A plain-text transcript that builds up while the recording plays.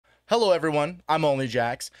Hello everyone, I'm Only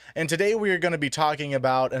Jax, and today we are going to be talking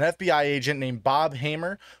about an FBI agent named Bob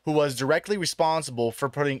Hamer who was directly responsible for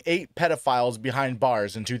putting 8 pedophiles behind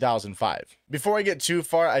bars in 2005. Before I get too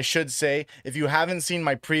far, I should say, if you haven't seen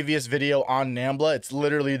my previous video on NAMBLA, it's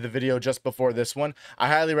literally the video just before this one, I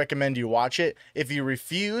highly recommend you watch it. If you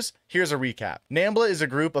refuse, here's a recap. NAMBLA is a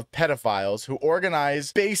group of pedophiles who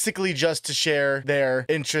organize basically just to share their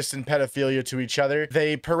interest in pedophilia to each other.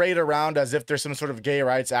 They parade around as if they're some sort of gay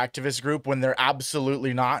rights activist group when they're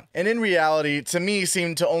absolutely not, and in reality to me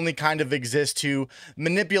seem to only kind of exist to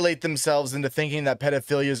manipulate themselves into thinking that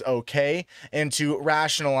pedophilia is okay and to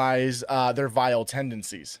rationalize their vile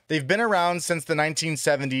tendencies. They've been around since the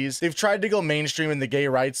 1970s. They've tried to go mainstream in the gay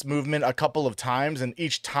rights movement a couple of times, and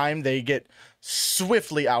each time they get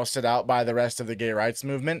swiftly ousted out by the rest of the gay rights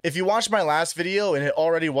movement. If you watched my last video and it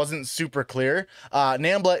already wasn't super clear,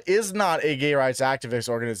 NAMBLA is not a gay rights activist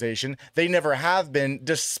organization. They never have been,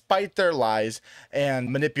 despite their lies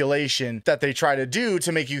and manipulation that they try to do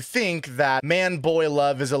to make you think that man-boy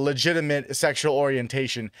love is a legitimate sexual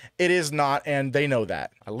orientation. It is not, and they know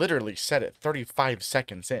that. I literally said it 35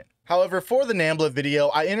 seconds in. However, for the NAMBLA video,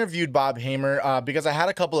 I interviewed Bob Hamer because I had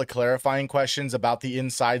a couple of clarifying questions about the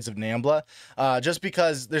insides of NAMBLA, just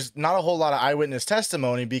because there's not a whole lot of eyewitness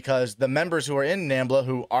testimony, because the members who are in NAMBLA,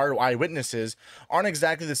 who are eyewitnesses, aren't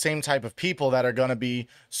exactly the same type of people that are going to be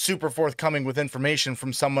super forthcoming with information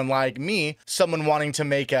from someone like me, someone wanting to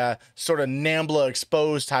make a sort of NAMBLA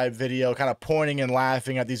exposed type video, kind of pointing and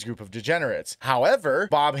laughing at these group of degenerates. However,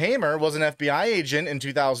 Bob Hamer was an FBI agent in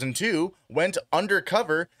 2002, went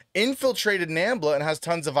undercover, infiltrated NAMBLA, and has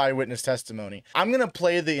tons of eyewitness testimony. I'm gonna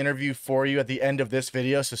play the interview for you at the end of this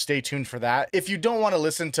video, so stay tuned for that. If you don't want to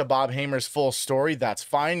listen to Bob Hamer's full story, that's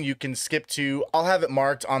fine. You can skip to, I'll have it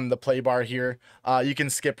marked on the play bar here. You can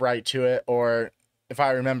skip right to it, or if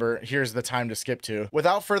I remember, here's the time to skip to.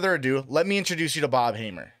 Without further ado, let me introduce you to Bob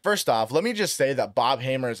Hamer. First off, let me just say that Bob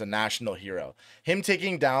Hamer is a national hero. Him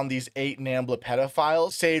taking down these 8 NAMBLA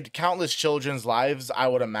pedophiles saved countless children's lives, I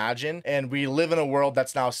would imagine, and we live in a world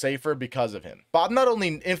that's now safer because of him. Bob not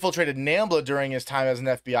only infiltrated NAMBLA during his time as an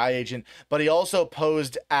FBI agent, but he also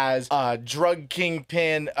posed as a drug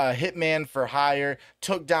kingpin, a hitman for hire,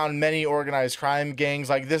 took down many organized crime gangs.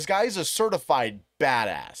 Like, this guy's a certified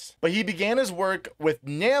badass. But he began his work with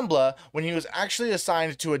NAMBLA when he was actually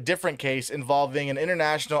assigned to a different case involving an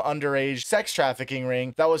international underage sex trafficking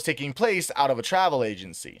ring that was taking place out of a travel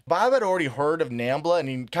agency. Bob had already heard of NAMBLA and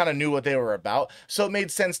he kind of knew what they were about, so it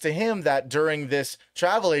made sense to him that during this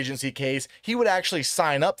travel agency case, he would actually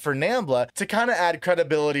sign up for NAMBLA to kind of add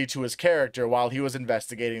credibility to his character while he was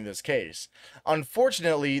investigating this case.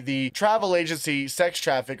 Unfortunately, the travel agency sex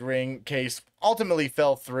traffic ring case ultimately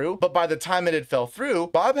fell through, but by the time it had fell through,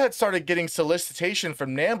 Bob had started getting solicitation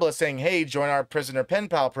from NAMBLA saying, hey, join our prisoner pen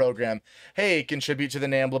pal program. Hey, contribute to the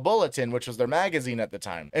NAMBLA Bulletin, which was their magazine at the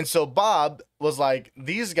time. And so Bob was like,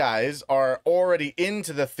 these guys are already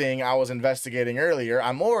into the thing I was investigating earlier.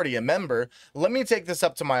 I'm already a member. Let me take this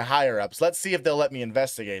up to my higher ups. Let's see if they'll let me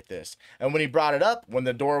investigate this. And when he brought it up, when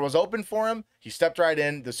the door was open for him, he stepped right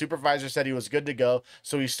in. The supervisor said he was good to go.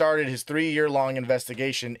 So he started his 3-year-long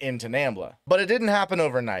investigation into NAMBLA. But it didn't happen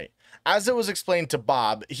overnight. As it was explained to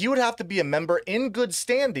Bob, he would have to be a member in good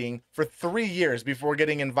standing for 3 years before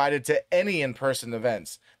getting invited to any in-person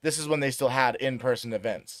events. This is when they still had in-person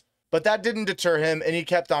events. But that didn't deter him, and he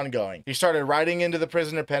kept on going. He started writing into the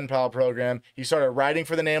Prisoner Pen Pal program, he started writing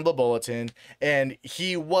for the NAMBLA Bulletin, and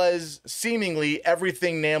he was seemingly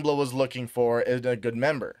everything NAMBLA was looking for in a good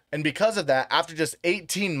member. And because of that, after just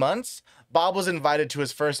 18 months, Bob was invited to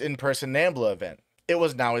his first in-person NAMBLA event. It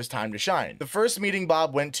was now his time to shine. The first meeting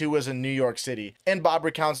Bob went to was in New York City, and Bob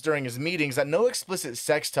recounts during his meetings that no explicit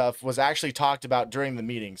sex stuff was actually talked about during the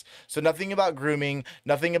meetings. So nothing about grooming,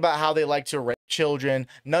 nothing about how they like to rape children,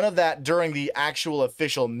 none of that during the actual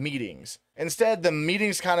official meetings. Instead, the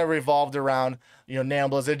meetings kind of revolved around,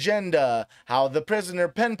 NAMBLA's agenda, how the prisoner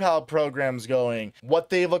pen pal program's going, what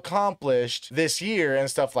they've accomplished this year, and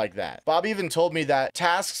stuff like that. Bob even told me that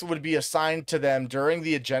tasks would be assigned to them during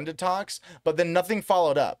the agenda talks, but then nothing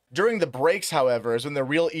followed up. During the breaks, however, is when the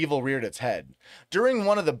real evil reared its head. During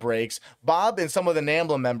one of the breaks, Bob and some of the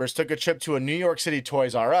NAMBLA members took a trip to a New York City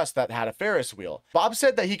Toys R Us that had a Ferris wheel. Bob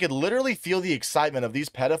said that he could literally feel the excitement of these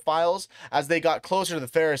pedophiles as they got closer to the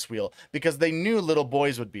Ferris wheel, because they knew little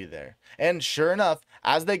boys would be there. And sure enough,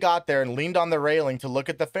 as they got there and leaned on the railing to look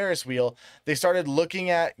at the Ferris wheel, they started looking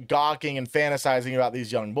at, gawking, and fantasizing about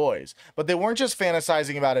these young boys. But they weren't just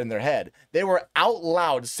fantasizing about it in their head. They were out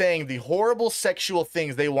loud saying the horrible sexual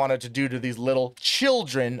things they wanted to do to these little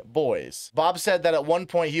children boys. Bob said that at one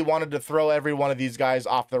point he wanted to throw every one of these guys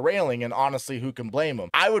off the railing, and honestly, who can blame him?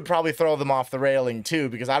 I would probably throw them off the railing too,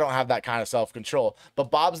 because I don't have that kind of self-control.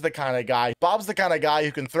 But Bob's the kind of guy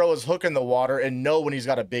who can throw his hook in the water and know when he's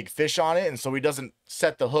got a big fish on it, and so he doesn't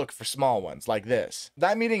set the hook for small ones like this.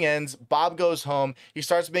 That meeting ends, Bob goes home, he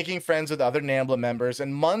starts making friends with other NAMBLA members,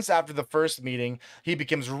 and months after the first meeting, he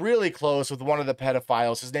becomes really close with one of the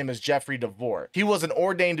pedophiles. His name is Jeffrey DeVore. He was an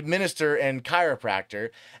ordained minister and chiropractor,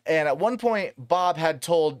 and at one point, Bob had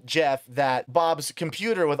told Jeff that Bob's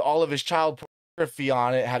computer with all of his child pornography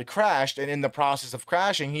on it had crashed, and in the process of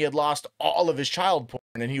crashing, he had lost all of his child porn,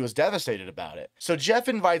 and he was devastated about it. So Jeff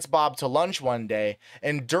invites Bob to lunch one day,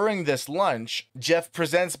 and during this lunch, Jeff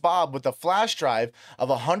presents Bob with a flash drive of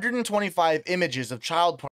 125 images of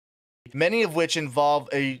child porn, many of which involve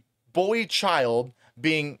a boy child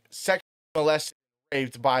being sexually molested,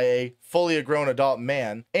 raped by a fully grown adult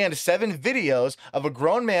man, and 7 videos of a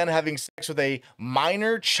grown man having sex with a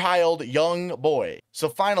minor child young boy. So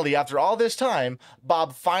finally, after all this time,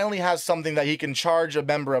 Bob finally has something that he can charge a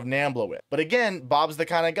member of NAMBLA with. But again, Bob's the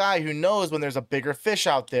kind of guy who knows when there's a bigger fish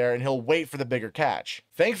out there, and he'll wait for the bigger catch.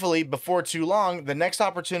 Thankfully, before too long, the next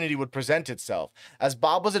opportunity would present itself, as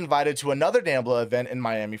Bob was invited to another NAMBLA event in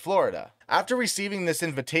Miami, Florida. After receiving this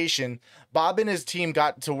invitation, Bob and his team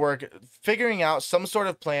got to work figuring out some sort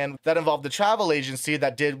of plan that involved a travel agency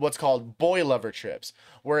that did what's called boy lover trips,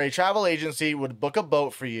 where a travel agency would book a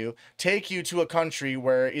boat for you, take you to a country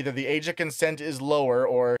where either the age of consent is lower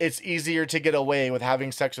or it's easier to get away with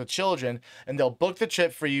having sex with children, and they'll book the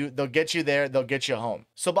trip for you, they'll get you there, they'll get you home.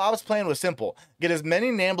 So Bob's plan was simple: get as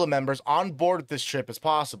many NAMBLA members on board with this trip as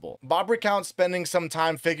possible. Bob recounts spending some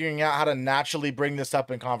time figuring out how to naturally bring this up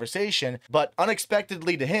in conversation, but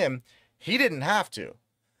unexpectedly to him, he didn't have to.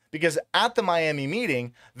 Because at the Miami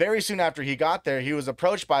meeting, very soon after he got there, he was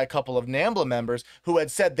approached by a couple of NAMBLA members who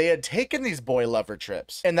had said they had taken these boy lover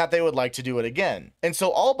trips and that they would like to do it again. And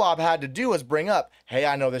so all Bob had to do was bring up, hey,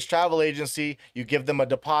 I know this travel agency, you give them a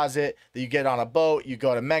deposit, that you get on a boat, you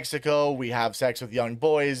go to Mexico, we have sex with young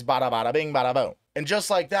boys, bada bada bing, bada boom. And just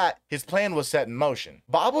like that, his plan was set in motion.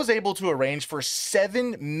 Bob was able to arrange for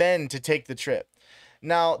 7 men to take the trip.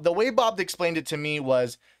 Now, the way Bob explained it to me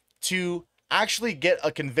was to actually get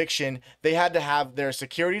a conviction, they had to have their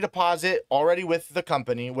security deposit already with the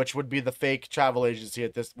company, which would be the fake travel agency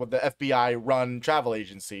at this, with the FBI run travel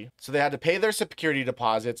agency. So they had to pay their security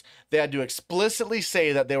deposits. They had to explicitly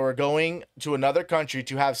say that they were going to another country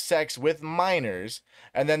to have sex with minors.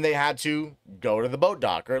 And then they had to go to the boat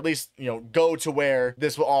dock, or at least, go to where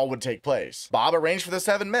this all would take place. Bob arranged for the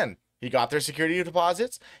 7 men. He got their security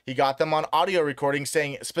deposits. He got them on audio recording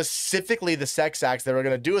saying specifically the sex acts they were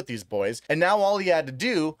going to do with these boys. And now all he had to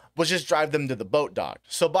do was just drive them to the boat dock.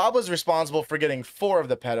 So Bob was responsible for getting 4 of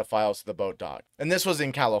the pedophiles to the boat dock. And this was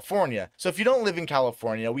in California. So if you don't live in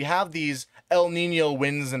California, we have these El Nino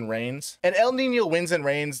winds and rains. And El Nino winds and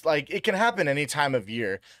rains, it can happen any time of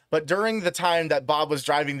year. But during the time that Bob was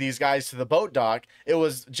driving these guys to the boat dock,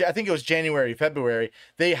 I think it was January, February,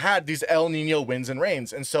 they had these El Nino winds and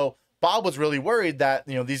rains. And so Bob was really worried that,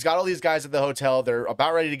 these got all these guys at the hotel, they're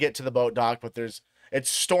about ready to get to the boat dock, but it's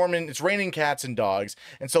storming, it's raining cats and dogs.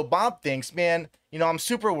 And so Bob thinks, man, I'm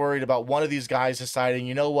super worried about one of these guys deciding,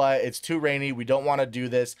 you know what, it's too rainy, we don't want to do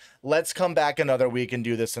this. Let's come back another week and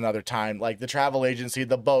do this another time. Like the travel agency,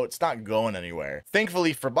 the boat, it's not going anywhere.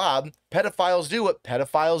 Thankfully for Bob, pedophiles do what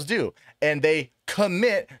pedophiles do, and they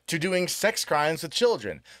commit to doing sex crimes with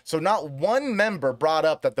children. So not one member brought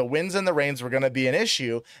up that the winds and the rains were going to be an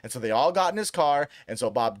issue, and so they all got in his car, and so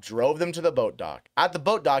Bob drove them to the boat dock. At the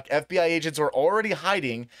boat dock, FBI agents were already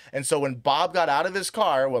hiding, and so when Bob got out of his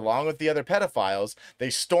car along with the other pedophiles, they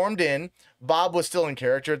stormed in. Bob was still in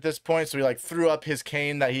character at this point, so he threw up his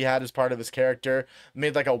cane that he had as part of his character,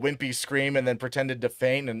 made a wimpy scream, and then pretended to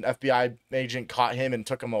faint, and an FBI agent caught him and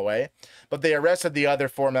took him away. But they arrested the other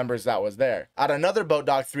 4 members that was there. At another boat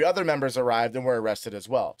dock, 3 other members arrived and were arrested as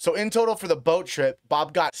well. So in total for the boat trip,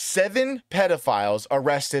 Bob got 7 pedophiles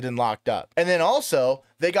arrested and locked up. And then also,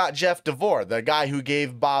 they got Jeff DeVore, the guy who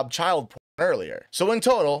gave Bob child porn earlier. So in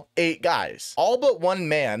total, 8 guys. All but one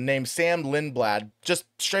man named Sam Lindblad just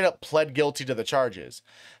straight up pled guilty to the charges.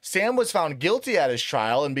 Sam was found guilty at his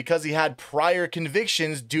trial, and because he had prior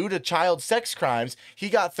convictions due to child sex crimes, he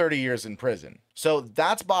got 30 years in prison. So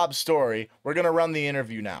that's Bob's story. We're going to run the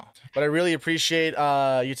interview now. But I really appreciate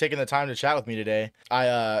you taking the time to chat with me today.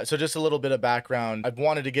 So just a little bit of background. I've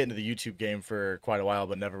wanted to get into the YouTube game for quite a while,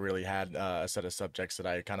 but never really had a set of subjects that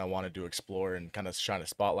I kind of wanted to explore and kind of shine a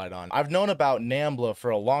spotlight on. I've known about NAMBLA for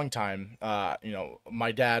a long time.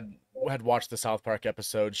 My dad had watched the South Park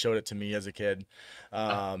episode, showed it to me as a kid,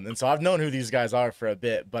 and so I've known who these guys are for a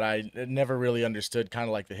bit, but I never really understood kind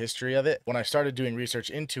of like the history of it. When I started doing research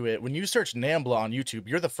into it, when you search Nambla on YouTube,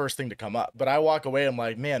 you're the first thing to come up. But I walk away, I'm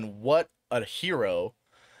like, man, what a hero.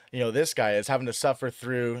 This guy is having to suffer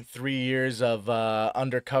through 3 years of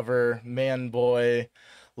undercover man boy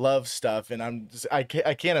love stuff, and I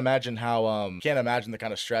can't imagine how can't imagine the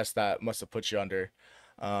kind of stress that must have put you under.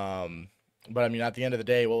 But I mean, at the end of the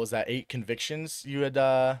day, what was that? 8 convictions you had?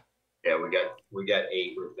 Yeah, we got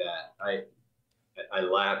 8 with that. I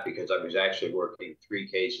laughed because I was actually working 3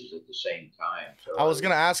 cases at the same time. So I I was was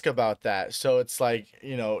gonna ask about that. So it's like,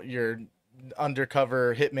 you're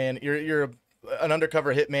undercover hitman. You're an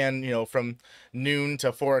undercover hitman, from noon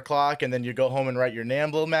to 4 o'clock, and then you go home and write your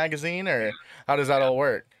Nambla magazine, or how does that yeah. all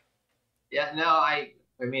work? Yeah, no, I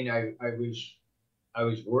mean I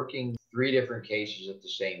was working 3 different cases at the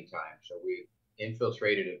same time. So we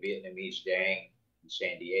infiltrated a Vietnamese gang in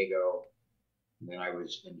San Diego. And then I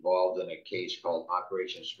was involved in a case called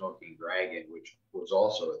Operation Smoking Dragon, which was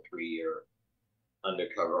also a 3-year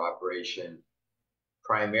undercover operation,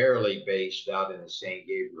 primarily based out in the San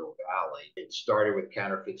Gabriel Valley. It started with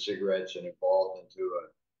counterfeit cigarettes and evolved into a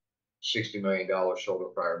 $60 million shoulder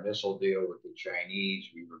fire missile deal with the Chinese.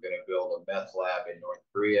 We were going to build a meth lab in North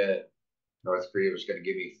Korea. North Korea was going to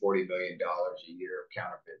give me $40 million a year of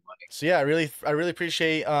counterfeit money. So yeah, I really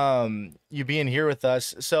appreciate you being here with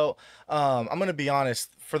us. So I'm gonna be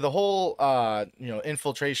honest, for the whole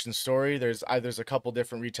infiltration story, there's a couple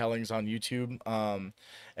different retellings on YouTube.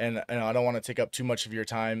 And I don't want to take up too much of your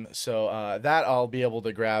time, so that I'll be able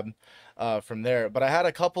to grab from there. But I had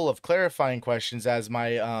a couple of clarifying questions, as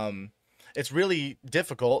my it's really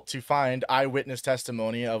difficult to find eyewitness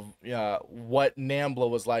testimony of what Nambla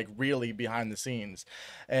was like really behind the scenes.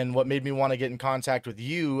 And what made me want to get in contact with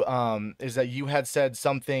you is that you had said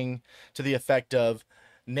something to the effect of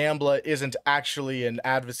Nambla isn't actually an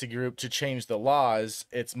advocacy group to change the laws.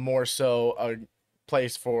 It's more so a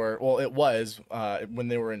place for, well, it was when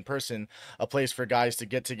they were in person, a place for guys to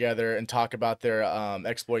get together and talk about their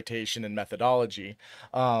exploitation and methodology.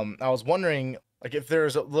 I was wondering, like, if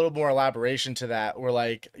there's a little more elaboration to that, where,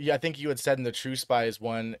 like, yeah, I think you had said in the True Spies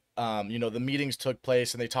one, the meetings took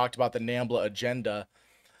place and they talked about the Nambla agenda,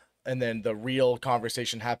 and then the real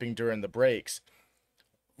conversation happening during the breaks.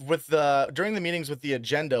 During the meetings with the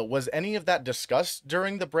agenda, was any of that discussed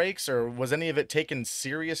during the breaks, or was any of it taken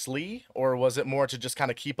seriously, or was it more to just kind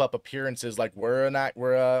of keep up appearances, like we're an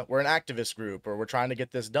activist group, or we're trying to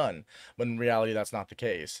get this done, when in reality that's not the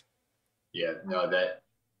case? Yeah, no, that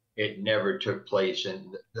it never took place.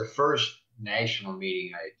 And the first national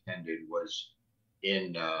meeting I attended was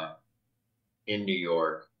in uh, in New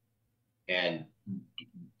York, and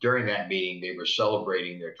during that meeting they were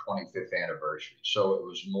celebrating their 25th anniversary. So it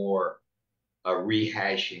was more a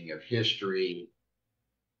rehashing of history,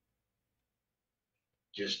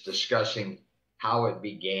 just discussing how it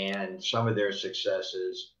began, some of their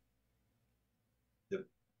successes, the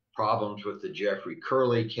problems with the Jeffrey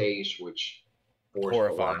Curley case, which forced a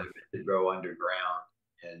lot of Horrifying. it to go underground,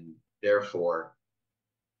 and therefore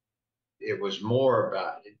it was more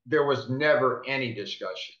about, there was never any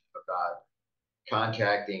discussion about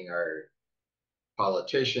contacting our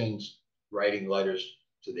politicians, writing letters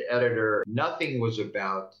to the editor. Nothing was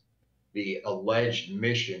about the alleged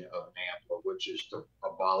mission of NAMPLA, which is to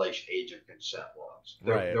abolish age of consent laws.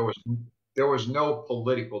 There, Right. there was there was no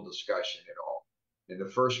political discussion at all. In the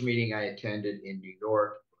first meeting I attended in New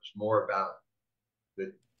York, it was more about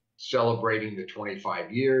the celebrating the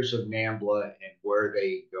 25 years of NAMBLA and where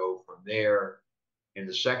they go from there. In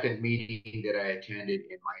the second meeting that I attended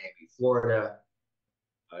in Miami, Florida,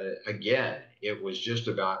 again, it was just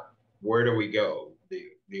about where do we go?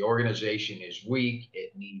 The organization is weak.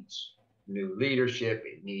 It needs new leadership.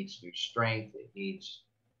 It needs new strength. It needs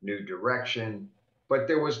new direction. But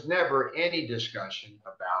there was never any discussion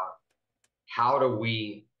about how do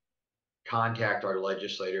we contact our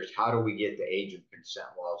legislators? How do we get the age of consent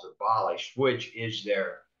laws abolished, which is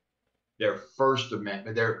their First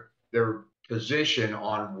Amendment, their position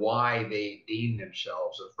on why they deem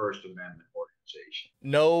themselves a First Amendment organization.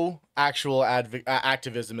 No actual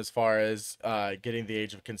activism as far as getting the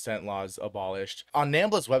age of consent laws abolished. On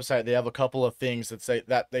NAMBLA's website, they have a couple of things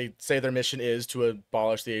that they say their mission is to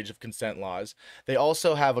abolish the age of consent laws. They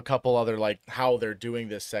also have a couple other, like, how they're doing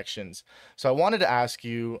this sections. So I wanted to ask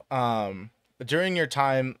you, during your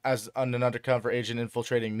time as an undercover agent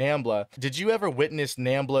infiltrating NAMBLA, did you ever witness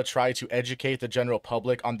NAMBLA try to educate the general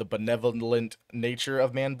public on the benevolent nature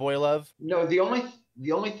of man boy love? No, the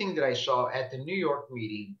only thing that I saw at the New York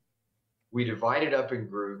meeting, we divided up in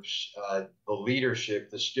groups. The leadership,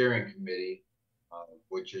 the steering committee,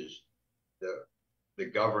 which is the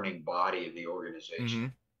governing body of the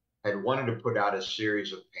organization, Mm-hmm. had wanted to put out a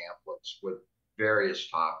series of pamphlets with various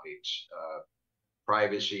topics,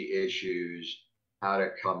 privacy issues, how to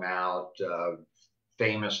come out,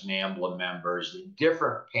 famous NAMBLA members,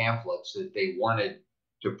 different pamphlets that they wanted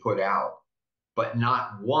to put out. But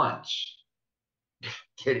not once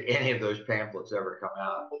did any of those pamphlets ever come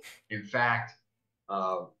out. In fact,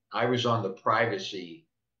 I was on the privacy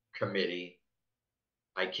committee.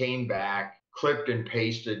 I came back, clipped and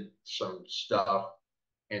pasted some stuff,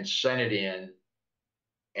 and sent it in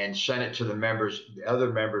and sent it to the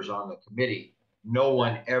other members on the committee. No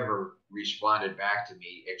one ever responded back to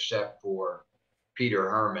me except for Peter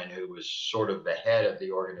Herman, who was sort of the head of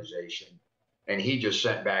the organization. And he just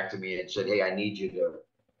sent back to me and said, "Hey, I need you to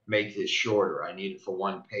make this shorter. I need it for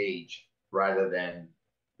one page rather than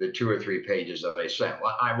the 2 or 3 pages that I sent."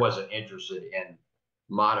 Well, I wasn't interested in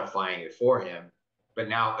modifying it for him. But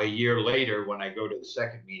now, a year later, when I go to the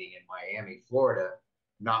second meeting in Miami, Florida,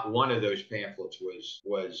 not one of those pamphlets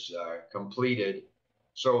was completed.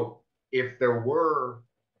 So if there were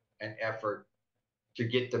an effort to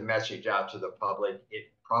get the message out to the public,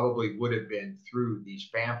 it probably would have been through these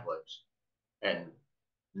pamphlets, and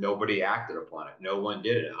nobody acted upon it. No one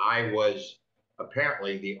did it. I was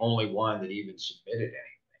apparently the only one that even submitted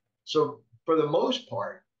anything. So for the most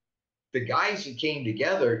part, the guys that came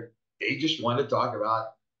together, they just wanted to talk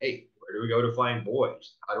about, hey, where do we go to find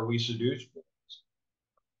boys? How do we seduce boys?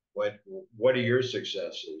 What are your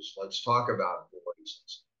successes? Let's talk about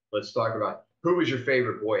boys. Let's talk about who was your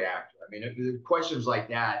favorite boy actor. I mean, questions like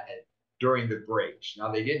that during the breaks.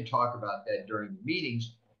 Now they didn't talk about that during the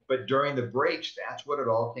meetings, but during the breaks, that's what it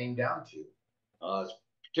all came down to.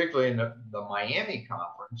 Particularly in the Miami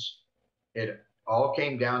conference, it all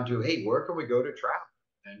came down to, hey, where can we go to travel?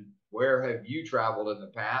 And where have you traveled in the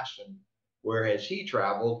past? And where has he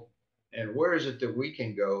traveled? And where is it that we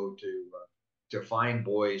can go to find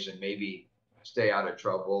boys and maybe stay out of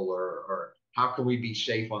trouble, or how can we be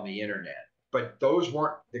safe on the internet? But those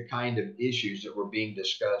weren't the kind of issues that were being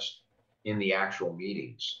discussed in the actual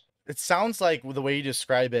meetings. It sounds like the way you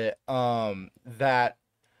describe it, that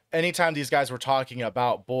anytime these guys were talking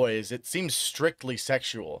about boys, it seems strictly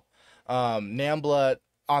sexual. NAMBLA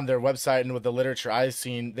on their website and with the literature I've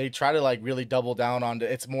seen, they try to like really double down on it.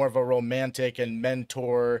 It's more of a romantic and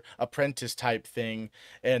mentor apprentice type thing,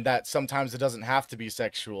 and that sometimes it doesn't have to be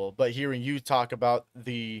sexual. But hearing you talk about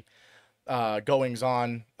the goings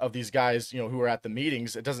on of these guys, who are at the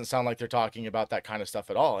meetings, it doesn't sound like they're talking about that kind of stuff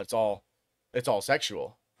at all. It's all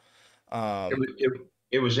sexual. It Um, was it,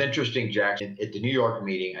 it was interesting, Jackson. At the New York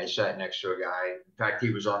meeting, I sat next to a guy. In fact,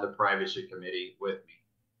 he was on the privacy committee with me,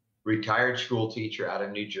 retired school teacher out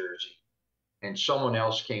of New Jersey. And someone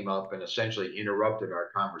else came up and essentially interrupted our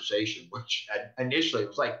conversation, which initially it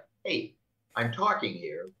was like, hey, I'm talking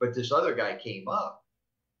here. But this other guy came up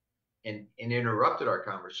and interrupted our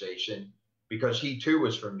conversation because he too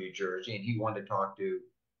was from New Jersey and he wanted to talk to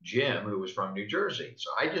Jim, who was from New Jersey. So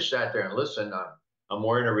I just sat there and listened. I'm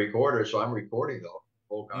wearing a recorder, so I'm recording the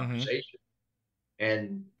whole mhm. conversation.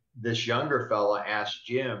 And this younger fella asked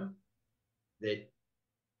Jim that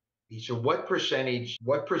he said, what percentage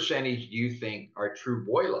do you think are true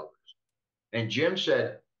boy lovers? And Jim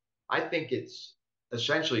said, I think it's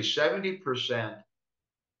essentially 70%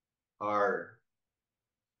 are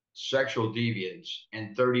sexual deviants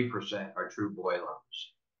and 30% are true boy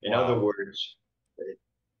lovers. In other Wow. words,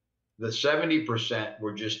 the 70%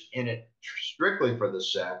 were just in it strictly for the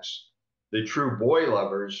sex. The true boy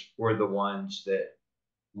lovers were the ones that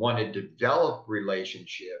wanted to develop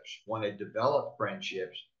relationships, wanted to develop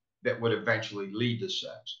friendships that would eventually lead to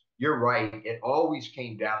sex. You're right. It always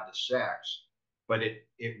came down to sex, but it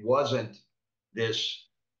wasn't this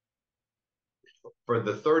for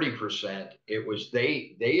the 30%. It was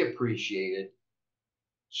they appreciated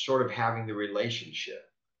sort of having the relationship.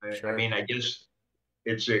 I Sure. mean, I guess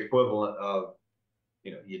it's the equivalent of,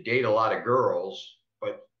 you date a lot of girls,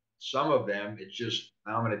 but some of them, it's just,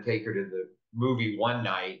 I'm going to take her to the movie one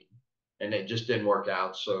night and it just didn't work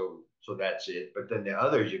out. So that's it. But then the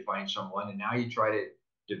others, you find someone and now you try to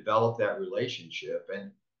develop that relationship,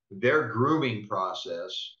 and their grooming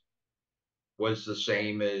process was the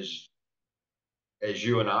same as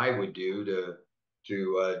you and I would do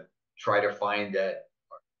to try to find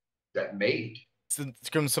that mate.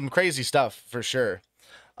 Some crazy stuff for sure.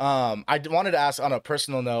 Wanted to ask on a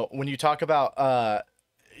personal note, when you talk about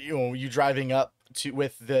you driving up to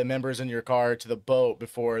with the members in your car to the boat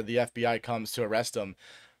before the FBI comes to arrest them,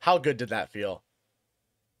 how good did that feel?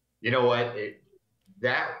 You know what?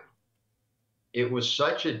 That it was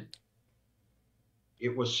such a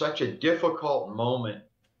it was such a difficult moment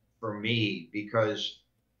for me because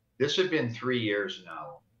this had been 3 years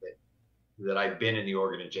now that I've been in the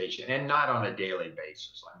organization, and not on a daily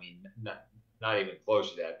basis. I mean, not even close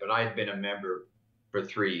to that, but I've been a member for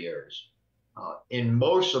 3 years. In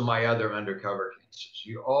most of my other undercover cases,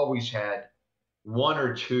 you always had one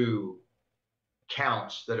or two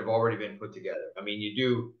counts that have already been put together. I mean, you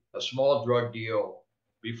do a small drug deal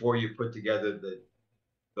before you put together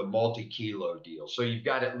the multi-kilo deal. So you've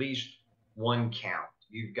got at least one count.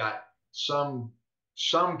 You've got some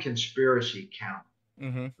conspiracy count.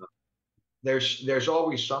 Mm-hmm. There's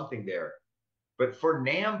always something there. But for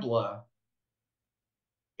NAMBLA,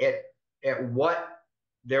 at what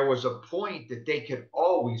there was a point that they could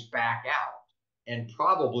always back out and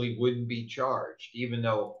probably wouldn't be charged, even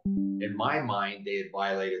though in my mind they had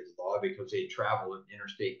violated the law because they traveled in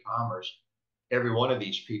interstate commerce. Every one of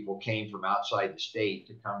these people came from outside the state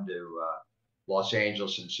to come to Los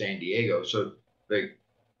Angeles and San Diego. So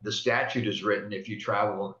the statute is written: if you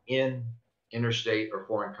travel in interstate or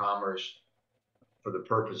foreign commerce for the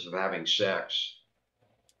purpose of having sex,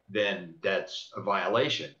 then that's a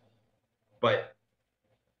violation. But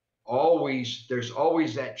there's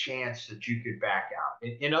always that chance that you could back out.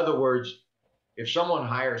 In other words, if someone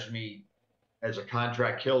hires me as a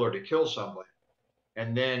contract killer to kill someone,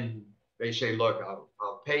 and then they say, look,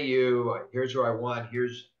 I'll pay you, here's who I want,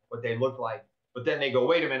 here's what they look like, but then they go,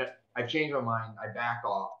 wait a minute, I've changed my mind, I back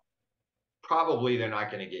off, probably they're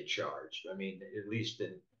not going to get charged. I mean, at least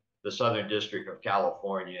in the Southern District of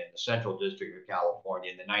California and the Central District of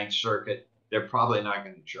California and the Ninth Circuit, they're probably not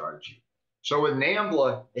going to charge you. So with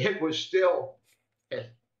NAMBLA, it was still, it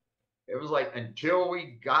was like until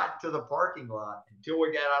we got to the parking lot, until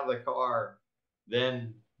we got out of the car,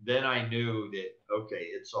 then I knew that, okay,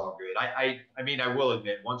 it's all good. I mean, I will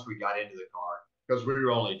admit, once we got into the car, because we were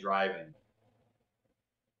only driving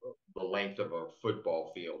the length of a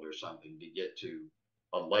football field or something to get to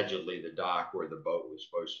allegedly the dock where the boat was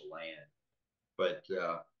supposed to land. But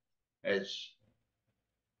as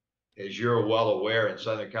you're well aware, in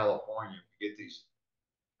Southern California, we get these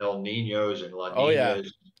El Ninos and La Oh yeah.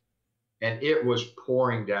 Ninas, and it was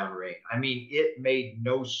pouring down rain. I mean, it made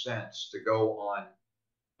no sense to go on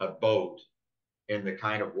a boat in the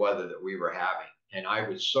kind of weather that we were having. And I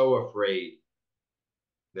was so afraid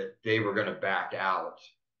that they were going to back out.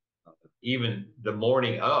 Even the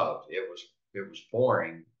morning of, it was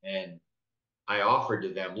pouring, and I offered to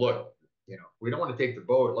them, look, we don't want to take the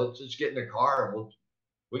boat. Let's just get in the car and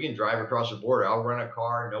we can drive across the border. I'll rent a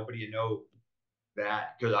car. Nobody will know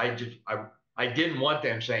that, because I didn't want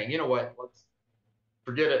them saying, you know what, let's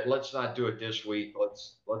forget it. Let's not do it this week.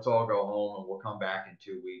 Let's all go home and we'll come back in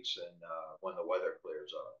 2 weeks and when the weather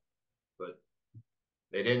clears up. But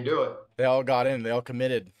they didn't do it. They all got in. They all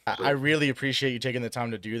committed. I So, really appreciate you taking the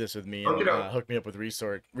time to do this with me and hook me up with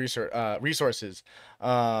resources.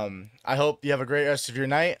 I hope you have a great rest of your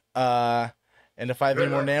night. And if I have any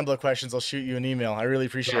more NAMBLA questions, I'll shoot you an email. I really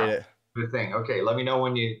appreciate it. Good thing. Okay, let me know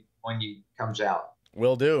when you comes out.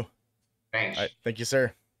 Will do. Thanks. All right, thank you,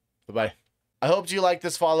 sir. Bye-bye. I hope you liked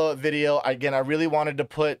this follow-up video. Again, I really wanted to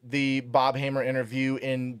put the Bob Hamer interview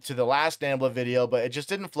into the last NAMBLA video, but it just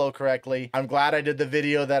didn't flow correctly. I'm glad I did the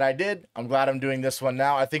video that I did. I'm glad I'm doing this one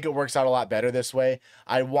now. I think it works out a lot better this way.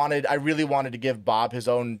 I really wanted to give Bob his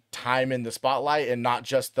own time in the spotlight and not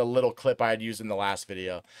just the little clip I had used in the last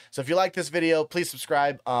video. So if you like this video, please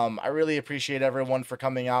subscribe. I really appreciate everyone for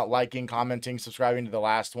coming out, liking, commenting, subscribing to the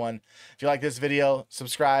last one. If you like this video,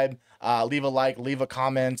 subscribe. Leave a like, leave a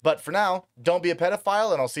comment. But for now, don't be a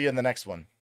pedophile, and I'll see you in the next one.